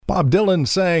Bob Dylan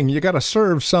saying you got to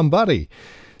serve somebody.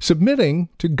 Submitting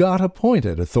to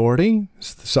God-appointed authority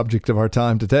is the subject of our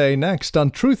time today. Next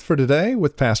on Truth for Today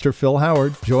with Pastor Phil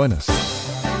Howard. Join us.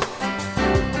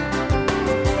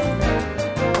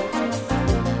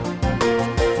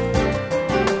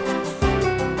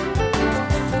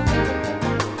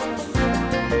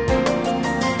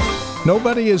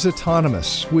 Nobody is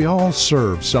autonomous. We all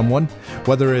serve someone,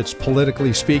 whether it's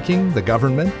politically speaking, the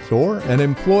government, or an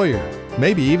employer.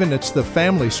 Maybe even it's the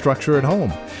family structure at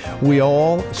home. We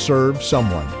all serve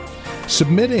someone.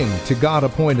 Submitting to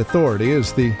God-appointed authority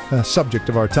is the subject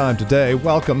of our time today.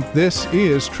 Welcome. This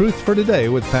is Truth for Today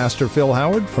with Pastor Phil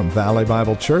Howard from Valley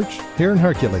Bible Church here in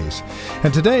Hercules.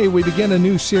 And today we begin a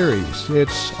new series.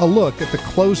 It's a look at the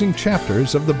closing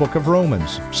chapters of the book of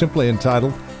Romans, simply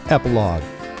entitled Epilogue.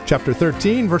 Chapter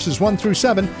 13, verses 1 through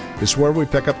 7 is where we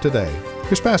pick up today.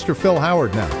 Here's Pastor Phil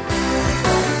Howard now.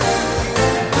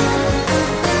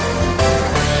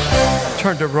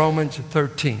 Turn to Romans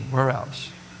 13. Where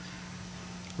else?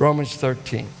 Romans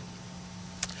 13.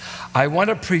 I want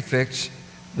to prefix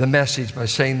the message by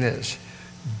saying this.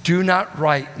 Do not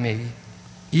write me,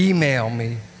 email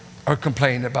me, or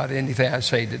complain about anything I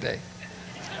say today.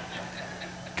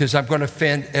 Because I'm going to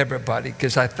offend everybody,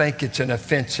 because I think it's an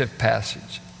offensive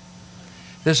passage.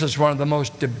 This is one of the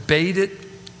most debated,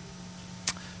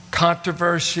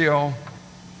 controversial,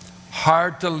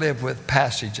 hard to live with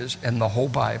passages in the whole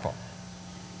Bible.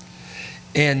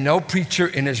 And no preacher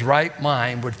in his right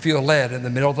mind would feel led in the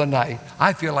middle of the night.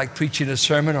 I feel like preaching a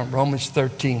sermon on Romans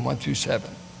 13, 1 through 7.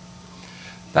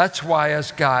 That's why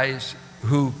us guys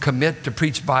who commit to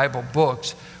preach Bible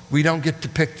books, we don't get to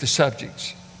pick the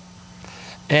subjects.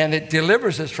 And it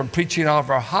delivers us from preaching all of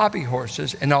our hobby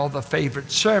horses and all the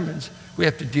favorite sermons. We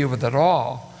have to deal with it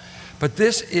all. But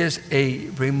this is a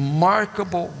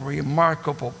remarkable,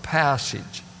 remarkable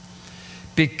passage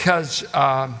because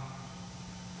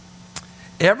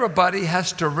everybody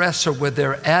has to wrestle with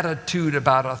their attitude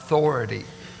about authority.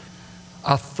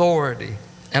 Authority.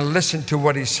 And listen to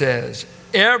what he says.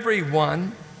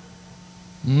 Everyone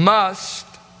must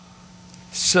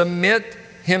submit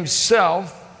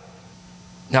himself.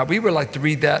 Now, we would like to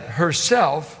read that,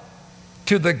 herself,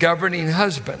 to the governing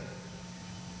husband.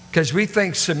 Because we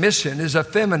think submission is a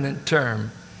feminine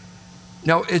term.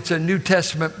 No, it's a New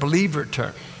Testament believer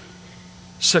term.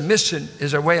 Submission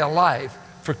is a way of life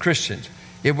for Christians.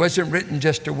 It wasn't written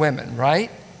just to women,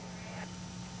 right?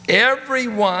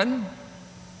 Everyone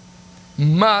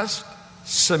must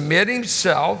submit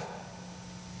himself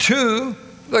to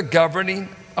the governing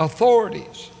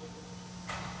authorities.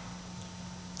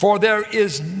 For there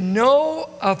is no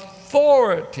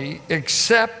authority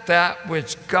except that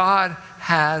which God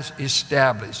has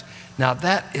established. Now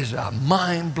that is a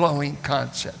mind-blowing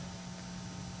concept.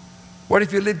 What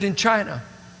if you lived in China?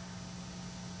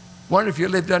 What if you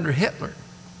lived under Hitler?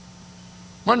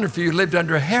 What if you lived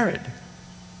under Herod?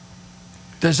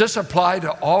 Does this apply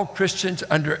to all Christians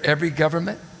under every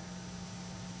government?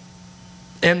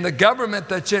 And the government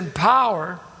that's in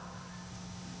power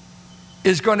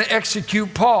is going to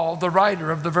execute Paul, the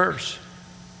writer of the verse.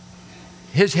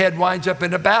 His head winds up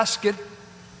in a basket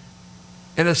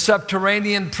in a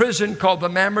subterranean prison called the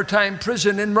Mamertine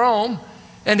prison in Rome.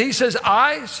 And he says,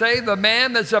 I say the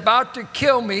man that's about to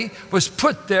kill me was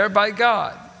put there by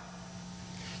God.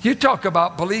 You talk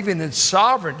about believing in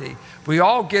sovereignty. We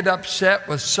all get upset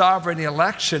with sovereign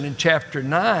election in chapter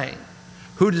 9.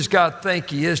 Who does God think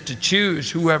he is to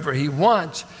choose whoever he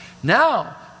wants?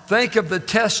 Now, think of the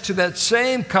test to that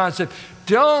same concept.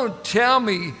 Don't tell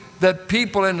me that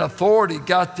people in authority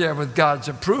got there with God's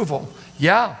approval.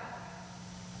 Yeah.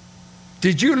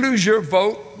 Did you lose your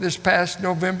vote this past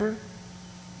November?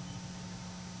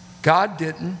 God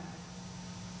didn't.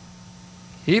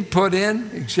 He put in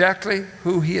exactly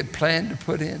who he had planned to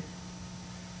put in.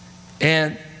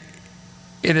 And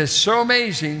it is so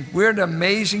amazing. We're an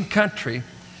amazing country.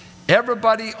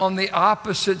 Everybody on the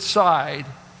opposite side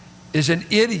is an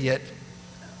idiot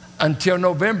until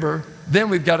November.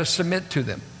 Then we've got to submit to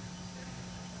them.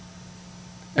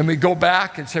 And we go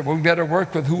back and say, well, we better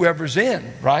work with whoever's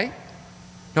in, right?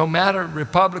 No matter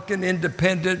Republican,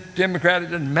 Independent, Democrat,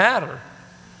 it doesn't matter.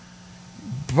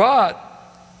 But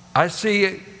I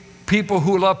see people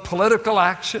who love political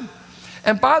action.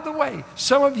 And by the way,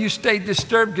 some of you stay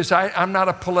disturbed because I'm not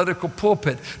a political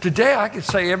pulpit. Today I can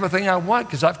say everything I want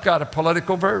because I've got a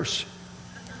political verse.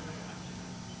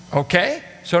 Okay?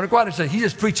 So don't go out and say, he's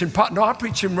just preaching. No, I'm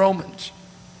preaching Romans.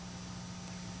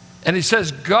 And he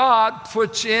says, God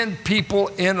puts in people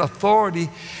in authority.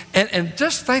 And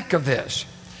just think of this.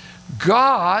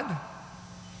 God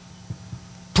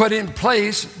put in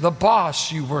place the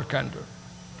boss you work under.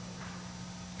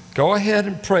 Go ahead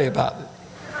and pray about it.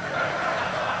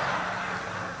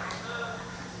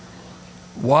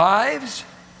 Wives,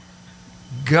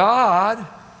 God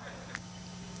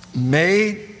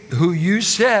made who you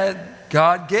said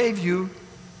God gave you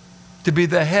to be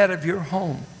the head of your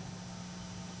home.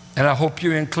 And I hope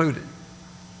you're included.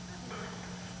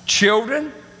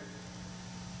 Children,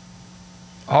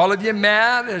 all of you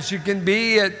mad as you can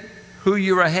be at who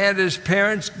you were handed as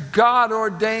parents, God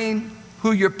ordained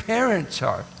who your parents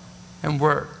are and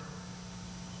were.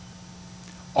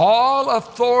 All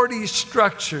authority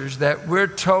structures that we're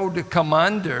told to come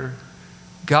under,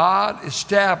 God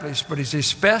established, but he's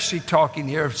especially talking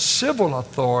here of civil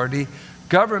authority,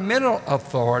 governmental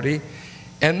authority,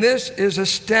 and this is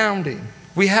astounding.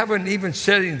 We haven't even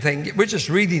said anything. We're just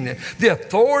reading it. The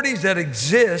authorities that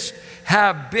exist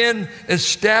have been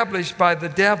established by the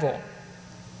devil.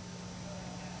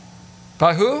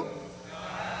 By who?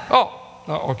 Oh,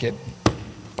 okay.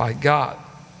 By God.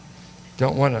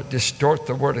 Don't want to distort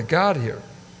the word of God here.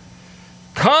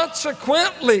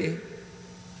 Consequently,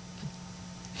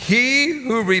 he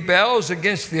who rebels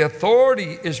against the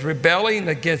authority is rebelling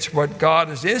against what God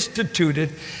has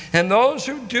instituted, and those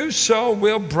who do so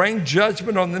will bring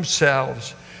judgment on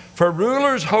themselves. For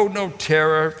rulers hold no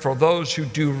terror for those who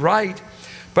do right,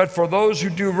 but for those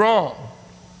who do wrong.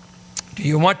 Do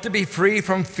you want to be free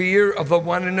from fear of the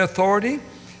one in authority?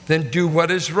 Then do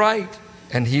what is right,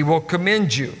 and he will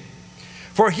commend you.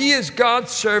 For he is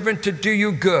God's servant to do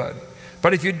you good.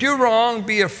 But if you do wrong,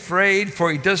 be afraid,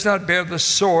 for he does not bear the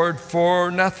sword for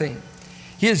nothing.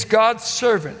 He is God's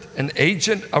servant, an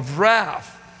agent of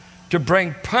wrath, to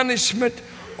bring punishment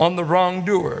on the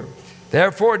wrongdoer.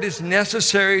 Therefore, it is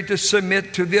necessary to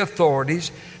submit to the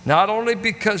authorities, not only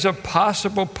because of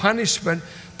possible punishment,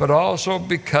 but also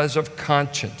because of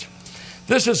conscience.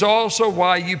 This is also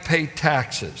why you pay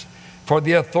taxes, for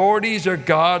the authorities are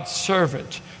God's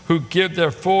servants who give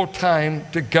their full time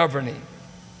to governing.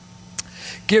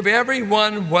 Give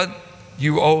everyone what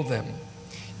you owe them.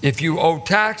 If you owe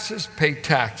taxes, pay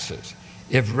taxes.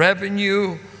 If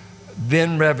revenue,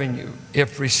 then revenue.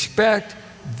 If respect,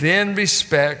 then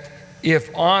respect. If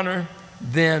honor,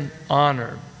 then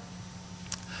honor.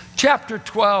 Chapter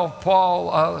 12,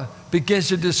 Paul begins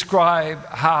to describe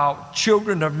how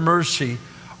children of mercy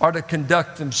are to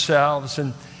conduct themselves.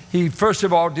 And he first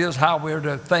of all deals how we're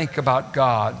to think about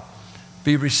God,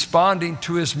 be responding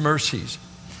to his mercies,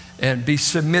 and be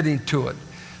submitting to it.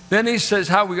 Then he says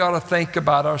how we ought to think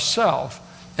about ourselves,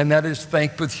 and that is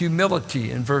think with humility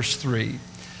in verse 3.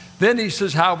 Then he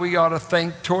says how we ought to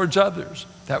think towards others,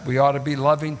 that we ought to be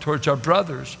loving towards our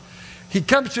brothers. He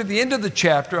comes to the end of the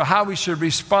chapter how we should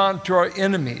respond to our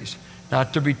enemies,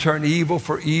 not to return evil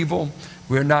for evil.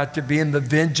 We're not to be in the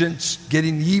vengeance,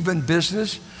 getting even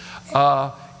business.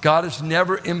 God has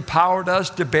never empowered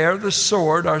us to bear the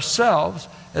sword ourselves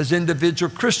as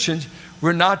individual Christians.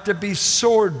 We're not to be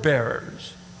sword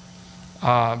bearers.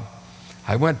 I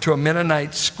went to a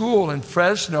Mennonite school in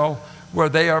Fresno where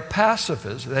they are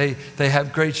pacifists. They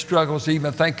have great struggles to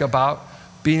even think about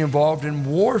being involved in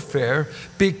warfare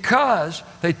because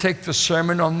they take the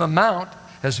Sermon on the Mount,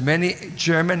 as many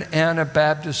German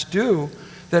Anabaptists do,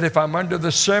 that if I'm under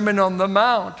the Sermon on the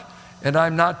Mount and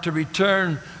I'm not to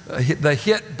return the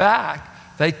hit back,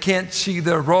 they can't see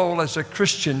their role as a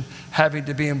Christian having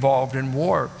to be involved in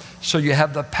war. So you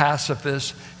have the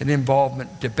pacifist and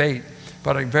involvement debate.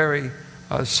 But a very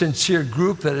sincere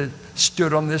group that had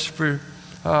stood on this for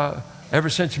ever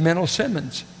since Menno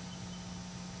Simmons.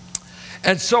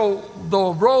 And so the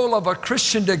role of a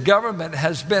Christian to government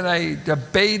has been a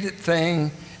debated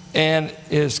thing and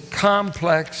is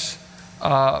complex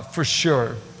for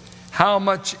sure. How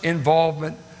much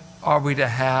involvement are we to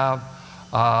have?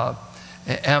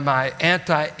 Am I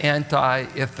anti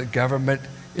if the government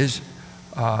is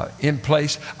in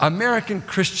place? American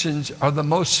Christians are the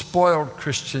most spoiled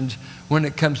Christians when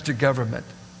it comes to government.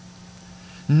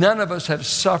 None of us have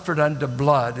suffered under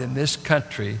blood in this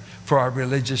country for our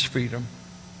religious freedom.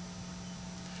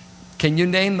 Can you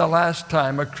name the last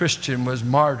time a Christian was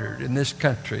martyred in this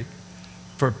country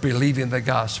for believing the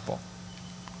gospel?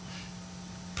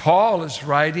 Paul is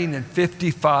writing in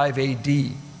 55 AD.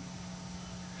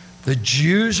 The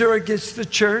Jews are against the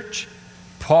church.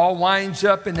 Paul winds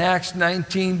up in Acts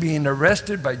 19 being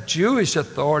arrested by Jewish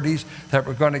authorities that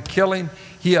were going to kill him.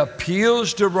 He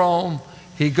appeals to Rome.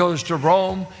 He goes to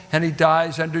Rome and he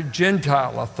dies under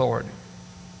Gentile authority.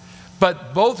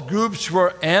 But both groups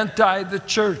were anti the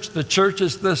church. The church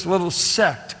is this little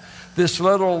sect, this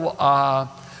little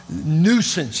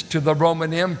nuisance to the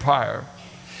Roman Empire.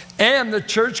 And the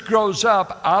church grows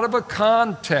up out of a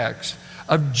context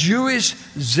of Jewish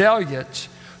zealots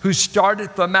who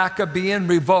started the Maccabean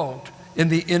revolt in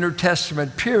the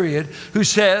Intertestament period, who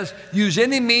says, use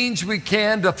any means we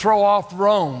can to throw off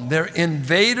Rome. They're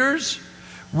invaders.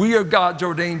 We are God's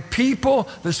ordained people.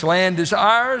 This land is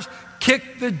ours.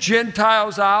 Kick the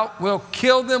Gentiles out. We'll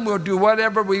kill them. We'll do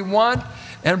whatever we want.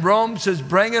 And Rome says,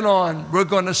 bring it on. We're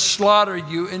going to slaughter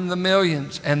you in the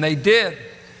millions. And they did.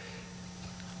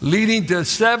 Leading to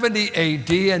 70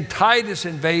 AD and Titus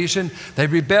invasion. They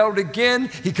rebelled again.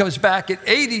 He comes back at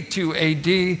 82 AD.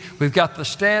 We've got the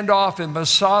standoff in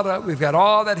Masada. We've got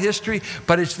all that history.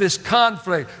 But it's this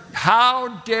conflict.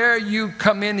 How dare you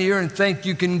come in here and think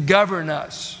you can govern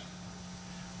us?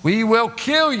 We will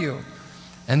kill you.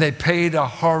 And they paid a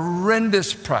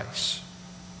horrendous price.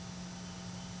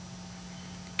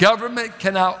 Government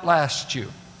can outlast you.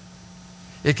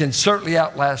 It can certainly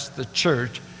outlast the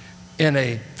church in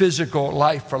a physical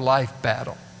life-for-life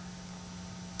battle.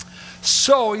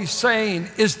 So he's saying,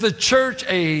 is the church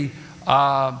a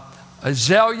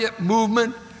zealot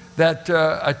movement, that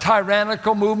a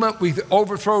tyrannical movement? We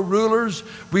overthrow rulers.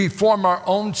 We form our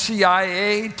own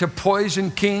CIA to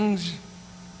poison kings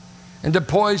and to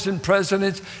poison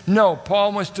presidents? No,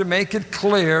 Paul wants to make it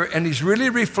clear, and he's really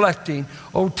reflecting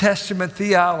Old Testament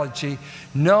theology.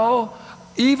 No,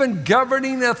 even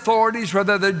governing authorities,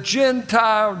 whether they're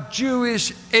Gentile,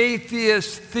 Jewish,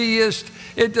 atheist, theist,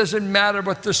 it doesn't matter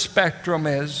what the spectrum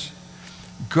is.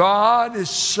 God is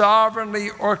sovereignly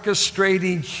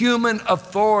orchestrating human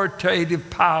authoritative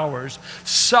powers.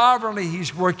 Sovereignly,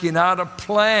 he's working out a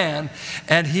plan,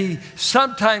 and he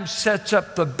sometimes sets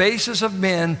up the basis of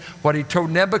men, what he told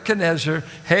Nebuchadnezzar,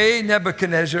 hey,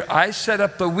 Nebuchadnezzar, I set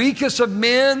up the weakest of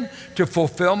men to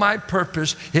fulfill my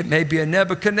purpose. It may be a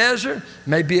Nebuchadnezzar,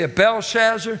 may be a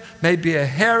Belshazzar, may be a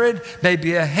Herod, may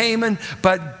be a Haman,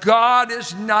 but God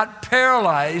is not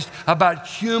paralyzed about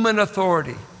human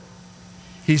authority.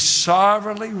 He's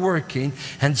sovereignly working,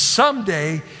 and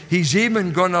someday he's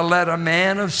even going to let a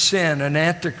man of sin, an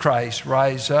antichrist,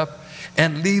 rise up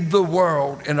and lead the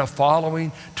world in a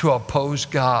following to oppose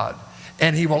God.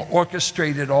 And he will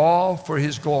orchestrate it all for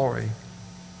his glory.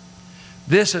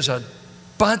 This is a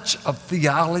bunch of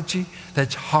theology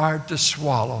that's hard to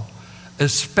swallow,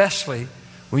 especially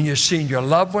when you're seeing your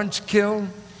loved ones killed,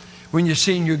 when you're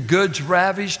seeing your goods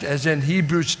ravished, as in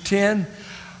Hebrews 10.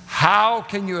 How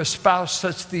can you espouse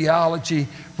such theology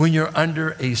when you're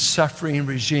under a suffering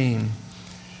regime?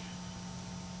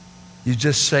 You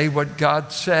just say what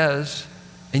God says,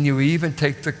 and you even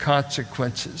take the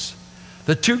consequences.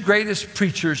 The two greatest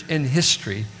preachers in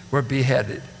history were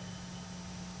beheaded.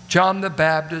 John the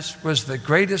Baptist was the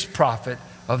greatest prophet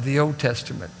of the Old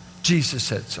Testament. Jesus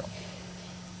said so.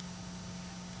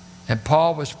 And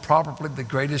Paul was probably the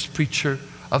greatest preacher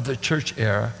of the church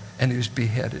era, and he was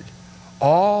beheaded.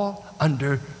 All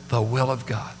under the will of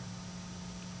God.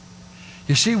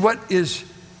 You see, what is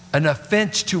an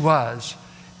offense to us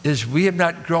is we have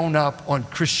not grown up on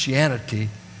Christianity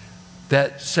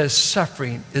that says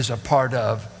suffering is a part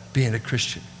of being a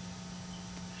Christian.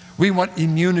 We want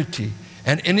immunity.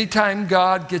 And anytime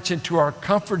God gets into our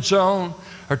comfort zone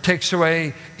or takes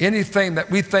away anything that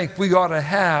we think we ought to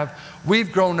have,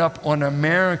 we've grown up on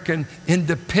American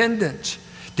independence.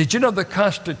 Did you know the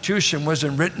Constitution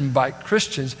wasn't written by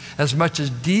Christians as much as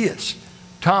deists?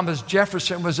 Thomas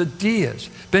Jefferson was a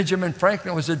deist. Benjamin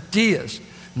Franklin was a deist,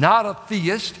 not a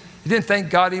theist. He didn't think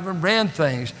God even ran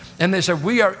things. And they said,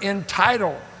 we are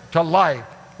entitled to life,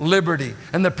 liberty,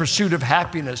 and the pursuit of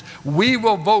happiness. We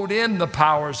will vote in the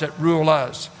powers that rule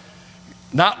us.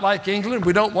 Not like England,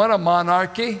 we don't want a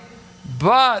monarchy.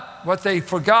 But what they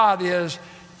forgot is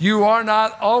you are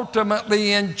not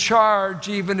ultimately in charge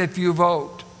even if you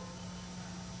vote.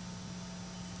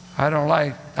 I don't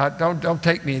like, don't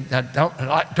take me,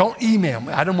 don't email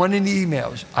me. I don't want any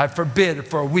emails. I forbid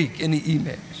for a week any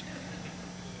emails.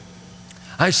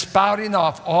 I'm spouting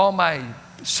off all my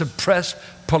suppressed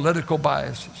political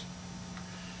biases.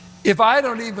 If I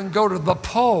don't even go to the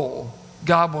poll,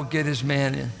 God will get his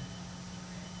man in.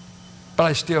 But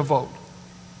I still vote.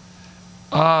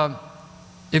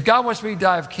 If God wants me to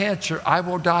die of cancer, I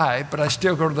will die, but I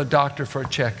still go to the doctor for a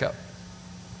checkup.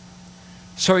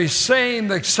 So he's saying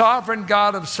the sovereign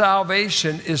God of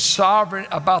salvation is sovereign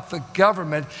about the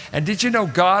government. And did you know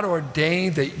God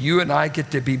ordained that you and I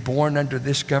get to be born under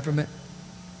this government?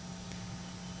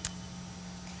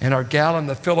 And our gal in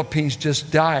the Philippines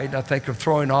just died, I think, of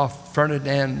throwing off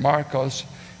Ferdinand Marcos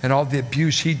and all the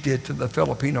abuse he did to the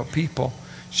Filipino people.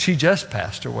 She just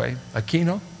passed away.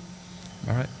 Aquino?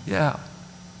 All right? Yeah.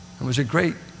 It was a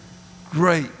great,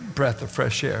 great breath of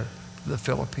fresh air for the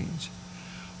Philippines.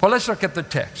 Well, let's look at the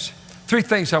text. Three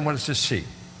things I want us to see.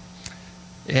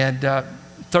 And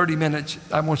 30 minutes,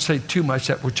 I won't say too much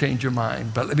that will change your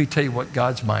mind, but let me tell you what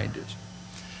God's mind is.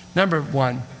 Number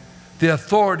one, the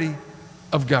authority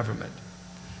of government.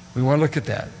 We want to look at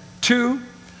that. 2,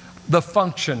 the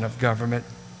function of government.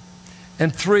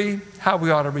 And 3, how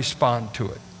we ought to respond to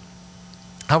it.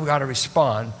 How we ought to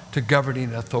respond to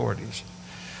governing authorities.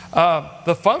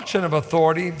 The function of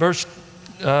authority, verse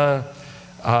 1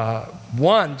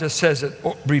 just says it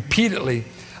repeatedly.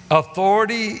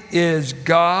 Authority is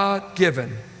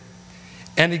God-given.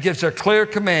 And he gives a clear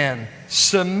command.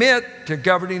 Submit to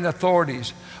governing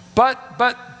authorities. But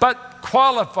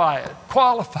qualify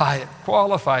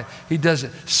it. He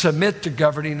doesn't. Submit to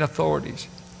governing authorities.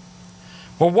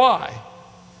 Well, why?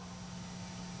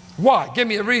 Why? Give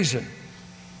me a reason.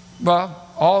 Well,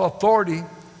 all authority,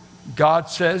 God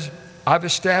says, I've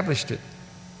established it.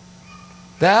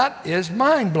 That is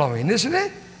mind-blowing, isn't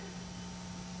it?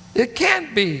 It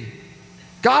can't be.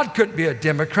 God couldn't be a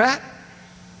Democrat.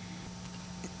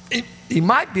 He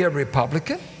might be a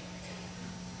Republican.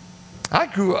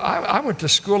 I went to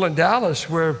school in Dallas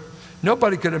where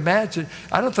nobody could imagine.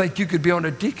 I don't think you could be on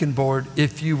a deacon board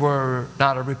if you were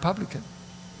not a Republican.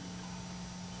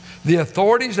 The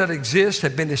authorities that exist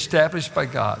have been established by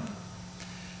God.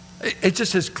 It's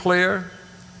just as clear.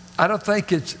 I don't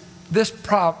think it's, this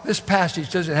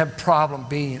passage doesn't have a problem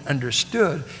being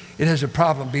understood. It has a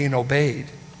problem being obeyed.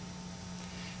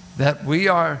 That we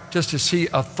are just to see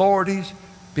authorities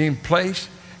being placed,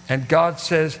 and God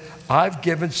says, I've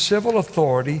given civil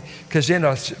authority, because in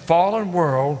a fallen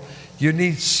world, you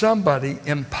need somebody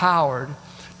empowered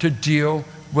to deal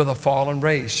with a fallen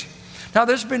race. Now,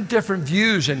 there's been different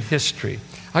views in history.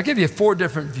 I'll give you 4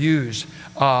 different views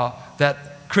that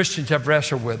Christians have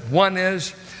wrestled with. One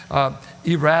is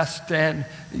Erasmus.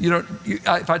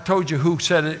 If I told you who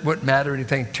said it, it wouldn't matter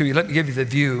anything to you. Let me give you the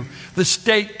view. The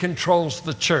state controls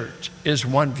the church is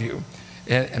one view,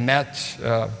 and that's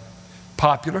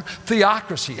popular.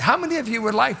 Theocracy. How many of you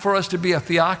would like for us to be a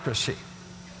theocracy?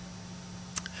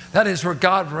 That is where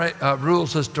God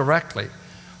rules us directly.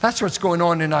 That's what's going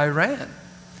on in Iran.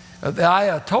 The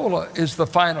Ayatollah is the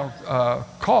final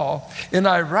call. In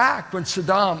Iraq, when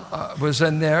Saddam was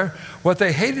in there, what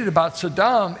they hated about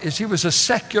Saddam is he was a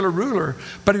secular ruler,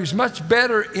 but he was much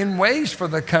better in ways for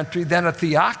the country than a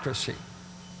theocracy.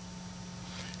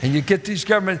 And you get these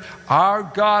governments, our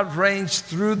God reigns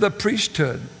through the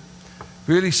priesthood.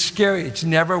 Really scary. It's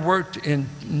never worked in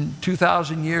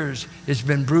 2,000 years. It's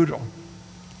been brutal.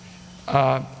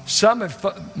 Some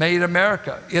have made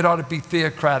America, it ought to be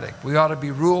theocratic. We ought to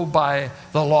be ruled by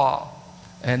the law,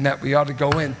 and that we ought to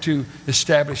go into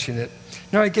establishing it.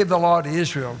 No, he gave the law to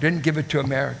Israel, didn't give it to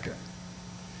America.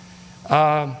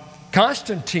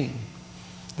 Constantine,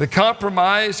 the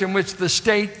compromise in which the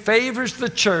state favors the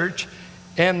church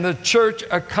and the church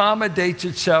accommodates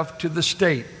itself to the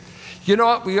state. You know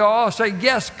what? We all say,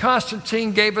 yes,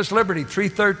 Constantine gave us liberty,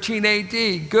 313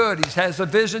 AD, good. He has a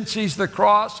vision, sees the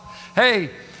cross. Hey,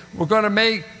 we're going to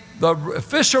make the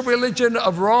official religion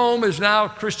of Rome is now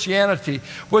Christianity.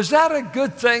 Was that a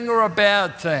good thing or a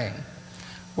bad thing?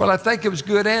 Well, I think it was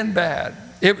good and bad.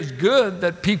 It was good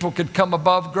that people could come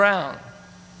above ground.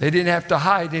 They didn't have to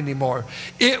hide anymore.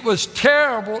 It was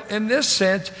terrible in this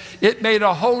sense. It made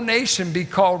a whole nation be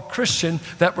called Christian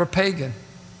that were pagan.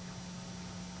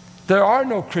 There are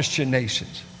no Christian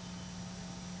nations.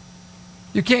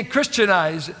 You can't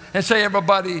Christianize and say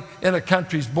everybody in a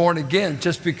country is born again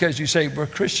just because you say we're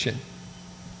Christian.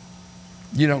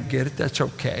 You don't get it, that's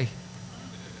okay.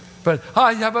 But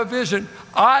I have a vision.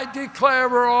 I declare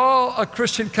we're all a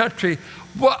Christian country.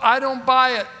 Well, I don't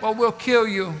buy it. Well, we'll kill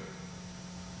you.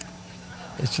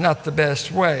 It's not the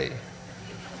best way.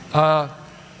 The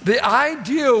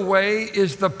ideal way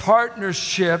is the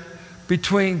partnership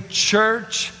between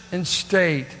church and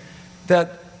state,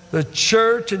 that the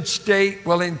church and state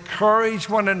will encourage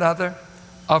one another,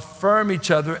 affirm each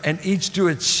other, and each do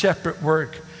its separate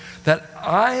work. That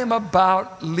I am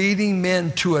about leading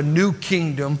men to a new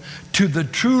kingdom, to the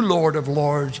true Lord of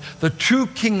Lords, the true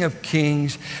King of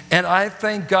Kings. And I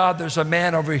thank God there's a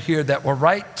man over here that will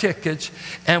write tickets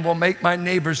and will make my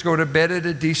neighbors go to bed at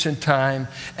a decent time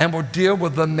and will deal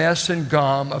with the mess and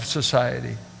gum of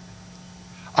society.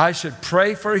 I should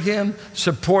pray for him,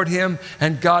 support him,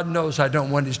 and God knows I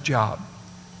don't want his job.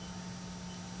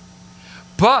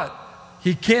 But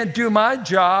he can't do my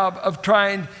job of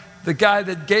trying. The guy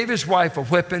that gave his wife a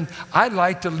whipping, I'd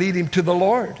like to lead him to the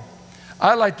Lord.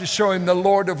 I'd like to show him the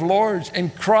Lord of Lords in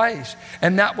Christ,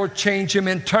 and that will change him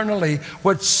internally,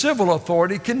 what civil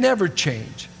authority can never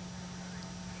change.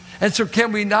 And so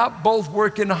can we not both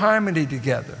work in harmony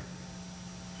together?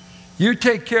 You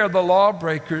take care of the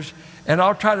lawbreakers, and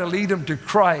I'll try to lead them to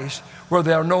Christ, where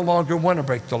they'll no longer want to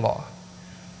break the law.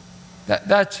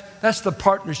 That's the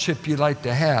partnership you like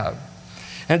to have.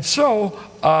 And so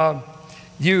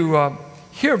you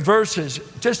hear verses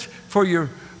just for your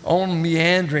own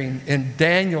meandering in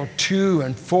Daniel 2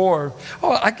 and 4.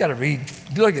 Oh, I got to read.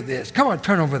 Look at this. Come on,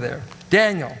 turn over there.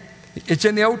 Daniel. It's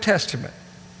in the Old Testament.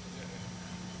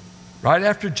 Right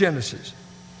after Genesis.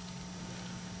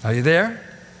 Are you there?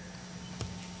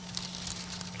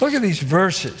 Look at these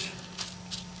verses.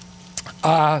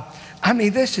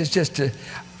 This is just Daniel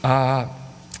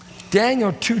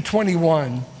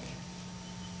 2:21.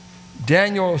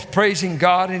 Daniel is praising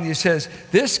God, and he says,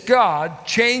 this God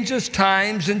changes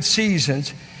times and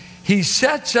seasons. He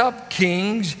sets up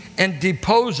kings and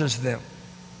deposes them.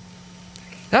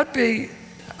 I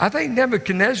think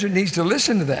Nebuchadnezzar needs to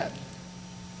listen to that.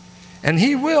 And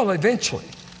he will eventually.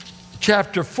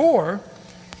 Chapter 4,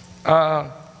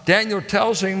 Daniel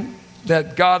tells him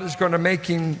that God is going to make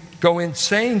him go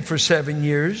insane for 7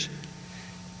 years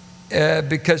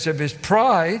because of his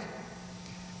pride.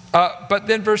 But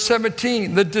then verse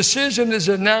 17, the decision is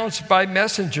announced by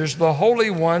messengers. The holy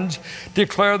ones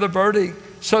declare the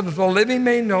verdict so that the living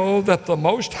may know that the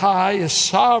Most High is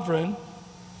sovereign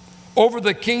over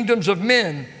the kingdoms of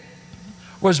men.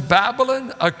 Was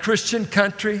Babylon a Christian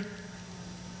country?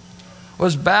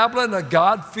 Was Babylon a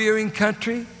God-fearing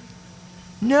country?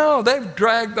 No, they've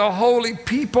dragged the holy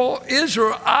people,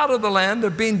 Israel, out of the land.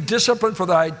 They're being disciplined for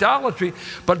their idolatry.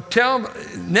 But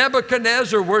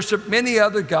Nebuchadnezzar worshiped many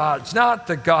other gods, not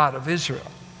the God of Israel.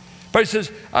 But he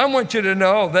says, I want you to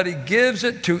know that he gives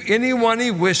it to anyone he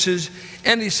wishes,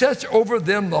 and he sets over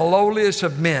them the lowliest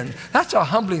of men. That's a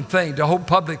humbling thing to hold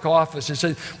public office and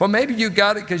say, well, maybe you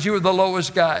got it because you were the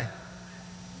lowest guy.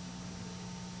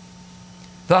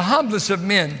 The humblest of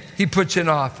men he puts in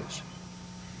office.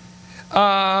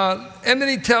 And then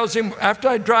he tells him, after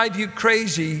I drive you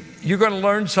crazy, you're going to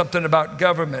learn something about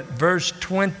government. Verse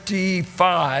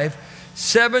 25,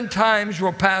 7 times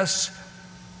will pass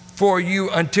for you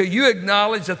until you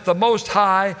acknowledge that the Most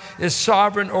High is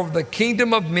sovereign over the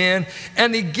kingdom of men,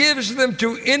 and he gives them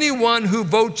to anyone who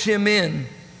votes him in.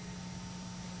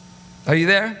 Are you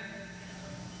there?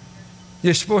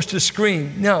 You're supposed to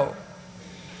scream, no.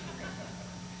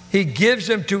 He gives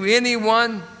them to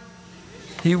anyone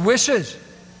he wishes.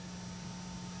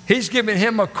 He's given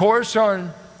him a course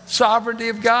on sovereignty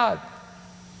of God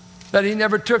that he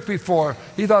never took before.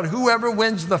 He thought whoever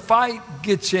wins the fight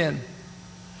gets in.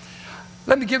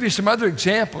 Let me give you some other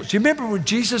examples. You remember when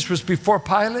Jesus was before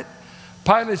Pilate?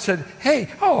 Pilate said, hey,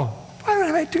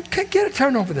 get a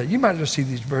turn over there. You might as well see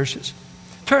these verses.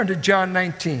 Turn to John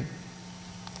 19.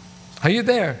 Are you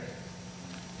there?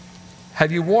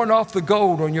 Have you worn off the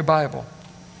gold on your Bible?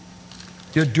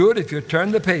 You'll do it if you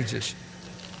turn the pages.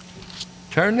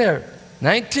 Turn there.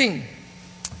 19,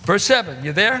 verse 7.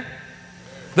 You there?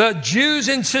 The Jews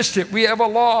insisted, we have a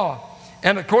law,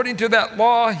 and according to that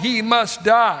law, he must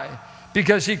die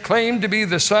because he claimed to be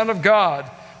the Son of God.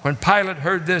 When Pilate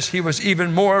heard this, he was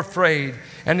even more afraid,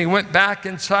 and he went back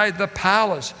inside the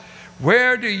palace.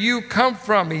 Where do you come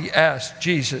from? He asked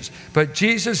Jesus. But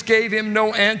Jesus gave him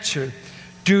no answer.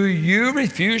 Do you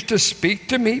refuse to speak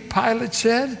to me? Pilate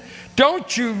said.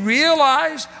 Don't you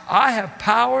realize I have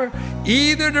power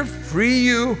either to free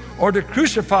you or to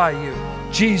crucify you?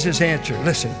 Jesus answered,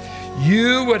 listen,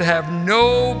 you would have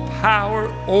no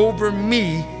power over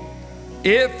me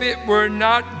if it were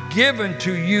not given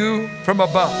to you from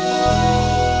above.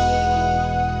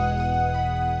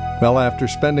 Well, after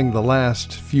spending the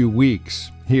last few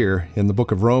weeks here in the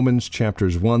book of Romans,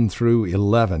 chapters 1 through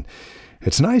 11,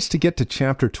 it's nice to get to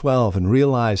chapter 12 and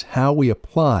realize how we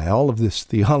apply all of this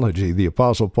theology the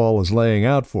Apostle Paul is laying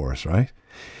out for us, right?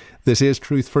 This is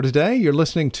Truth for Today. You're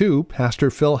listening to Pastor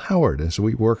Phil Howard as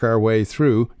we work our way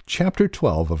through chapter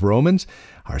 12 of Romans.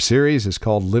 Our series is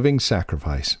called Living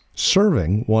Sacrifice,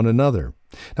 Serving One Another.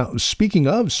 Now, speaking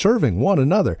of serving one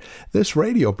another, this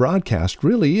radio broadcast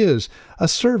really is a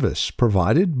service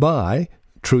provided by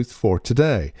Truth for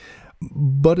Today.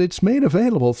 But it's made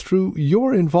available through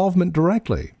your involvement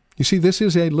directly. You see, this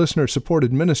is a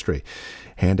listener-supported ministry.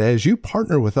 And as you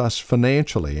partner with us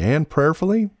financially and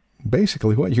prayerfully,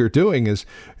 basically what you're doing is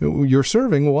you're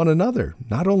serving one another.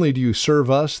 Not only do you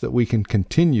serve us that we can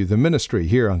continue the ministry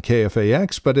here on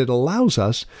KFAX, but it allows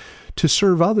us to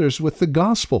serve others with the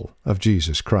gospel of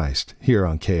Jesus Christ here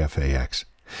on KFAX.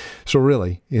 So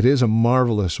really, it is a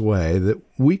marvelous way that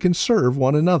we can serve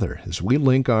one another as we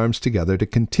link arms together to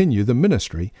continue the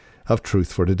ministry of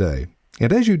Truth for Today.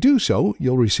 And as you do so,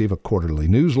 you'll receive a quarterly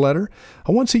newsletter,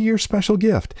 a once-a-year special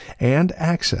gift, and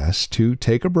access to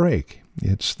Take a Break.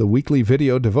 It's the weekly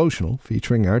video devotional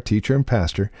featuring our teacher and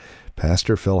pastor,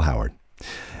 Pastor Phil Howard.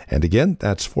 And again,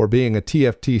 that's for being a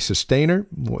TFT sustainer.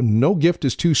 No gift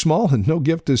is too small and no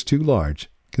gift is too large.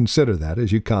 Consider that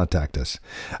as you contact us.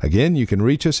 Again, you can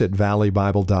reach us at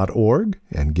valleybible.org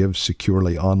and give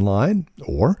securely online,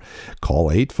 or call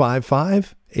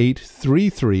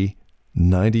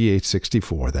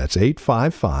 855-833-9864. That's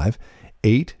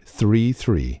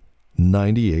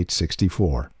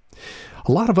 855-833-9864.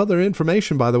 A lot of other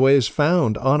information, by the way, is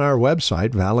found on our website,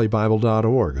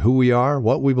 valleybible.org. Who we are,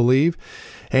 what we believe,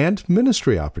 and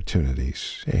ministry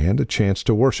opportunities, and a chance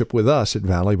to worship with us at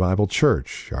Valley Bible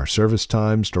Church, our service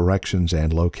times, directions,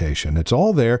 and location. It's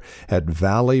all there at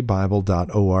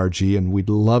valleybible.org, and we'd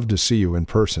love to see you in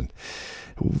person.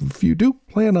 If you do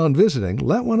plan on visiting,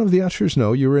 let one of the ushers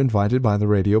know you were invited by the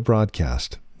radio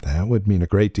broadcast. That would mean a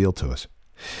great deal to us.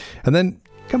 And then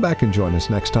come back and join us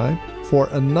next time for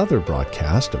another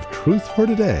broadcast of Truth for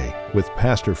Today with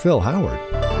Pastor Phil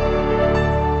Howard.